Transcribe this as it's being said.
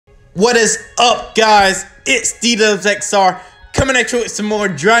What is up, guys? It's D-Dubs-XR coming at you with some more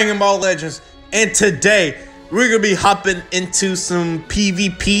Dragon Ball Legends, and today we're gonna be hopping into some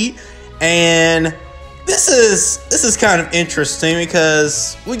PvP. And this is kind of interesting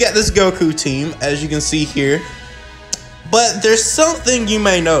because we got this Goku team, as you can see here. But there's something you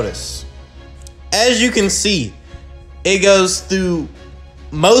may notice. As you can see, it goes through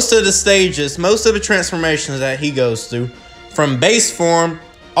most of the stages, most of the transformations that he goes through, from base form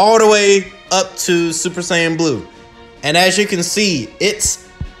all the way up to Super Saiyan Blue. And as you can see, it's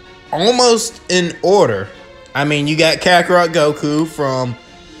almost in order. I mean, you got Kakarot Goku from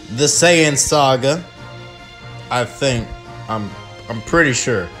the Saiyan Saga, I think. I'm pretty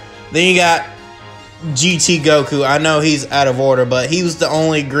sure. Then you got GT Goku. I know he's out of order, but he was the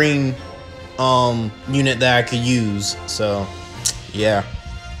only green unit that I could use. So, yeah.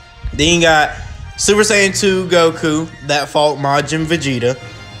 Then you got Super Saiyan 2 Goku that fought Majin Vegeta.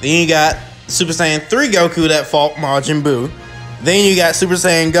 Then you got Super Saiyan 3 Goku that fought Majin Buu. Then you got Super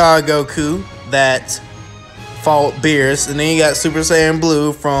Saiyan God Goku that fought Beerus. And then you got Super Saiyan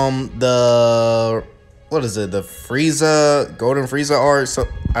Blue from the, what is it, the Frieza, Golden Frieza art? So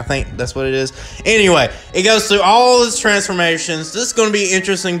I think that's what it is. Anyway, it goes through all its transformations. This is going to be an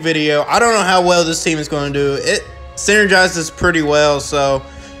interesting video. I don't know how well this team is going to do. It synergizes pretty well. So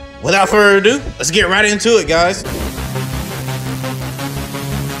without further ado, let's get right into it, guys.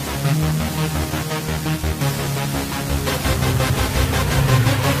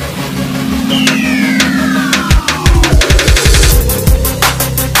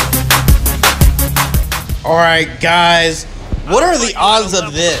 Alright, guys, what are the odds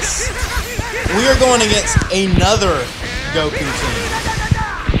of this? We are going against another Goku team.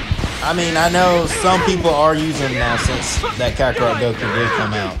 I mean, I know some people are using him now since that Kakarot Goku did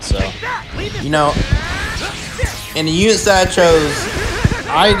come out, so, you know, in the units that I chose,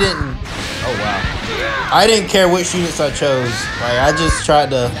 I didn't care which units I chose. Like, I just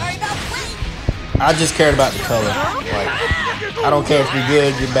cared about the color. Like, I don't care if you're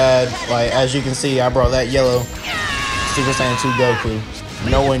good, you're bad. Like, as you can see, I brought that yellow Super Saiyan 2 Goku.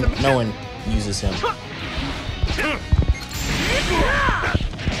 No one uses him.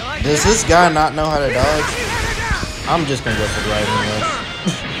 Does this guy not know how to dodge? I'm just gonna go for the Rising Rush.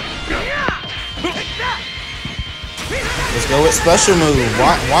 Let's go with special move.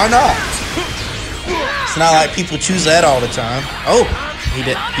 Why not? It's not like people choose that all the time. Oh, he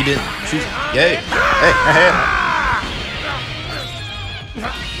didn't choose. Yay! Hey.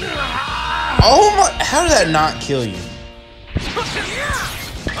 Oh my, how did that not kill you?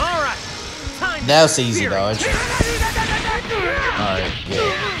 That was easy dodge. Alright,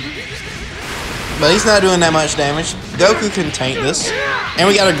 good. But he's not doing that much damage. Goku can tank this. And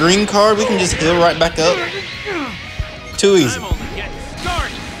we got a green card, we can just heal right back up. Too easy.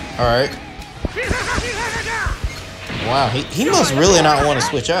 Alright. Wow, he must really not want to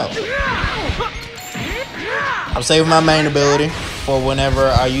switch out. I'm saving my main ability for whenever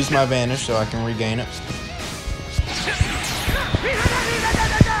I use my Vanish so I can regain it.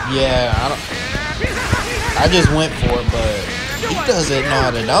 Yeah, I just went for it, but he doesn't know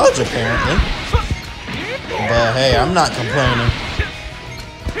how to dodge apparently. But hey, I'm not complaining.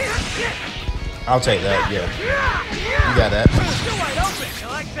 I'll take that, yeah. You got that.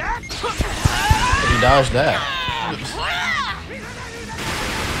 He dodged that.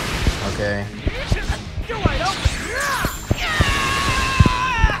 Okay.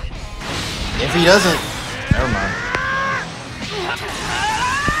 If he doesn't, never mind.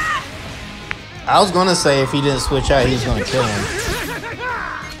 I was gonna say if he didn't switch out, he was gonna kill him.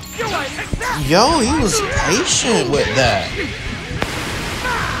 Yo, he was patient with that.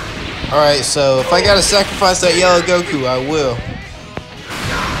 Alright, so if I gotta sacrifice that yellow Goku, I will.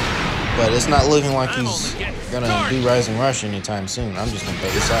 But it's not looking like he's gonna do Rising Rush anytime soon. I'm just gonna play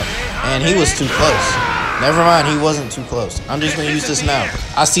this out. And he was too close. Never mind, he wasn't too close. I'm just gonna use this now.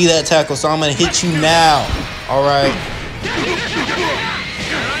 I see that tackle, so I'm gonna hit you now. Alright.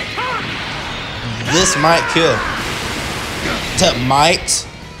 This might kill. That might.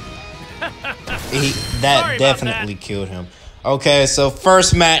 That definitely killed him. Okay, so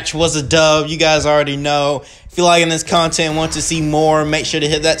first match was a dub. You guys already know. If you're liking this content and want to see more, make sure to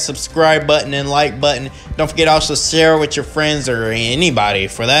hit that subscribe button and like button. Don't forget to also share with your friends or anybody,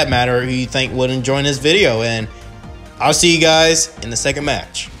 for that matter, who you think would enjoy this video. And I'll see you guys in the second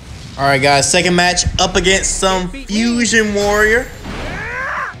match. Alright guys, second match up against some Fusion Warrior.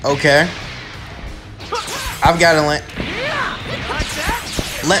 Okay. I've got to let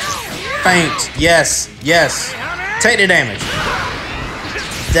faint. Yes. Take the damage.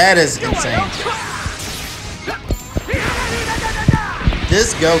 That is insane.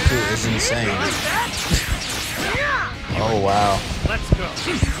 This Goku is insane. Oh wow. Let's go.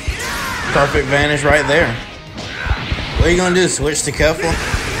 Perfect vanish right there. What are you gonna do? Switch to Kefla?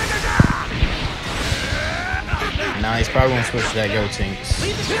 Nah, he's probably gonna switch to that Gotenks.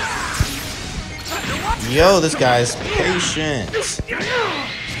 Yo, this guy's patient.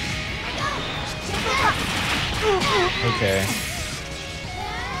 Okay.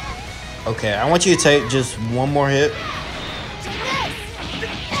 Okay, I want you to take just one more hit.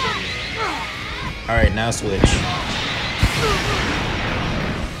 Alright, now switch.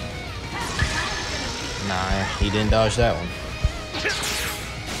 Nah, he didn't dodge that one.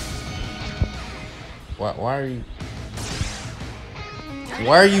 Why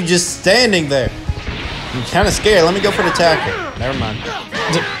are you just standing there? I'm kind of scared. Let me go for the tackle. Never mind.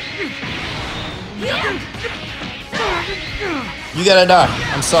 You gotta die.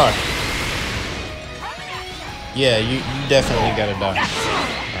 I'm sorry. Yeah, you definitely gotta die.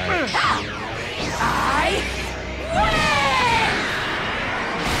 Alright.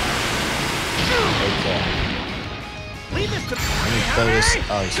 Okay. Let me throw this.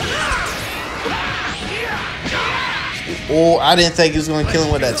 Oh, he's switched. Oh, I didn't think he was gonna kill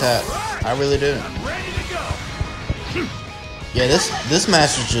him with that tap. I really didn't. Yeah, this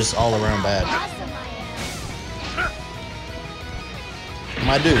match is just all around bad.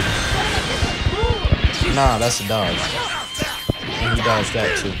 My dude. Nah, that's a dodge. And he dodged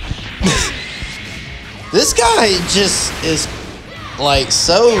that too. This guy just is like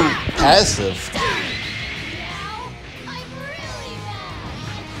so passive.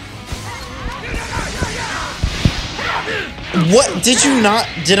 What did you not?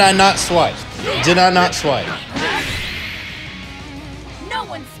 Did I not swipe? Did I not swipe? No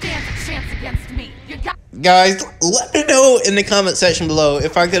one stands a chance against me. Guys, let me know in the comment section below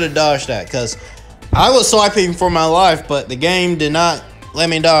if I could have dodged that, because I was swiping for my life, but the game did not let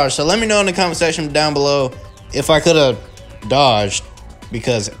me dodge. So let me know in the comment section down below if I could have dodged,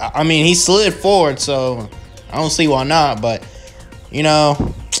 because I mean he slid forward, so I don't see why not. But you know,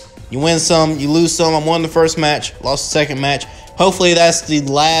 you win some, you lose some. I won the first match, lost the second match. Hopefully that's the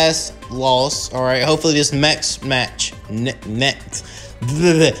last loss. All right. Hopefully this next match, next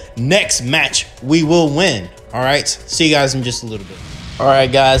match we will win. All right. See you guys in just a little bit. All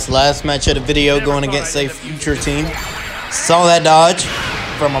right, guys. Last match of the video, going against a future team. Saw that dodge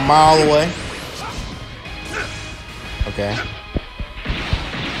from a mile away. Okay.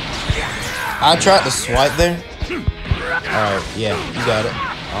 I tried to swipe there. All right. Yeah, you got it.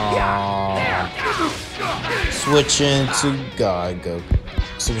 Switching to Goku.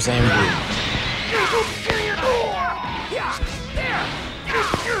 Super Saiyan Blue.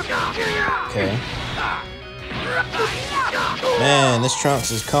 Okay. Man, this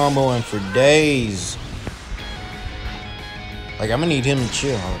Trunks is comboing for days. Like, I'm gonna need him to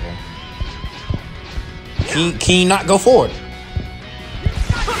chill. Okay. Can you not go forward?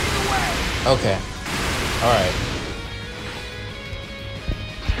 Okay. Alright.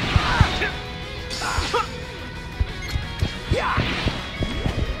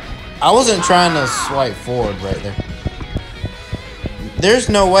 I wasn't trying to swipe forward right there. There's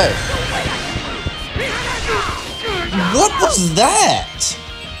no way. What was that?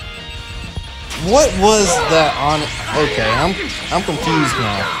 What was that on? Okay, I'm confused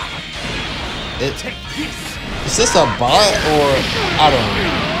now. Is this a bot or I don't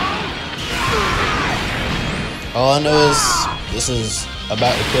know. All I know is this is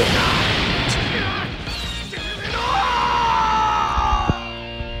about to kill me.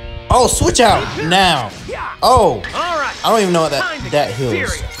 Oh, switch out now. Oh, I don't even know what that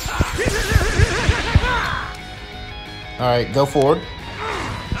heals. All right, go forward.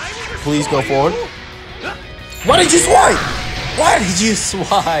 Please go forward. Why did you swipe? Why did you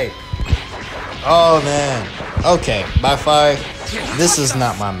swipe? Oh man. Okay, by 5. This is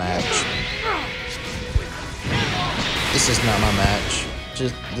not my match. This is not my match.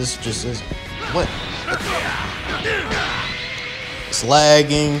 This just is. What? It's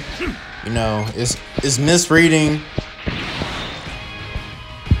lagging. You know, it's misreading.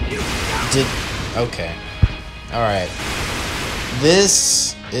 Okay. All right.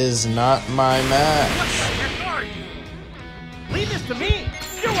 This is not my match. Leave this to me.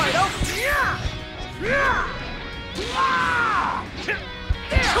 You're wide open.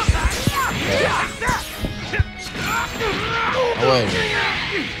 Oh, wait.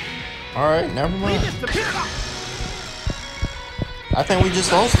 All right, never mind. I think we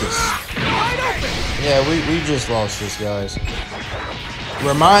just lost this. Yeah, we just lost this, guys.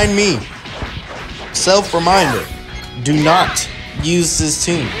 Remind me. Self-reminder. Do not use this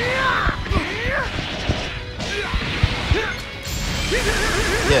team.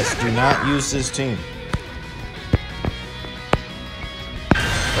 Yes, do not use this team.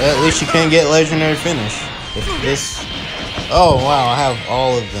 Well, at least you can't get legendary finish. If this... Oh, wow, I have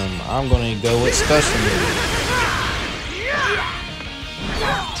all of them. I'm going to go with special move.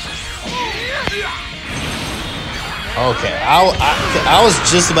 Okay, I was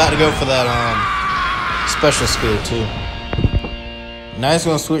just about to go for that special skill too. Now he's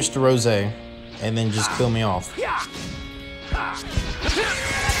gonna switch to Rose and then just kill me off.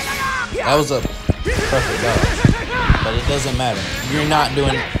 That was a perfect dodge, but it doesn't matter. You're not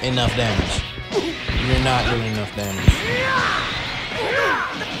doing enough damage. You're not doing enough damage.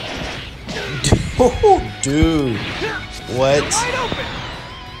 Dude, what?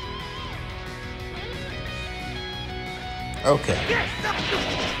 Okay.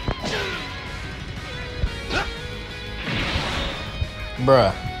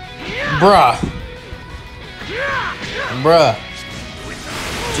 Bruh.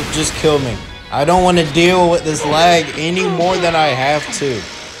 Just kill me. I don't want to deal with this lag any more than I have to.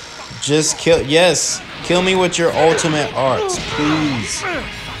 Just kill. Yes. Kill me with your ultimate arts. Please.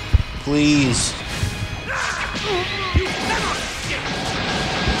 Please.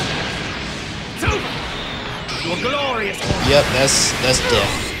 Yep, that's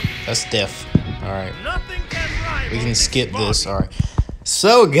death. That's death. Alright. We can skip this. Alright.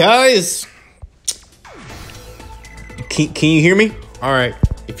 So, guys. Can you hear me? Alright.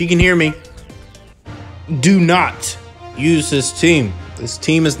 If you can hear me, do not use this team. This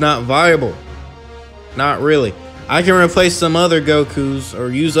team is not viable. Not really. I can replace some other Gokus or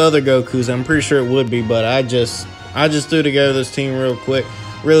use other Gokus. I'm pretty sure it would be, but I just threw together this team real quick.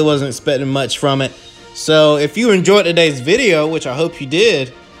 Really wasn't expecting much from it. So if you enjoyed today's video, which I hope you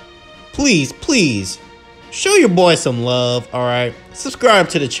did, please show your boy some love. All right, subscribe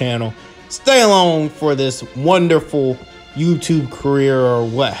to the channel. Stay along for this wonderful YouTube career or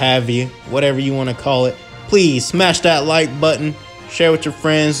what have you, whatever you want to call it. Please smash that like button, share with your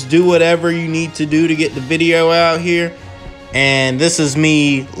friends, do whatever you need to do to get the video out here. And this is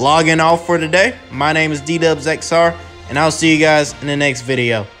me logging off for today. My name is DWXR, and I'll see you guys in the next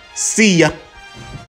video. See ya.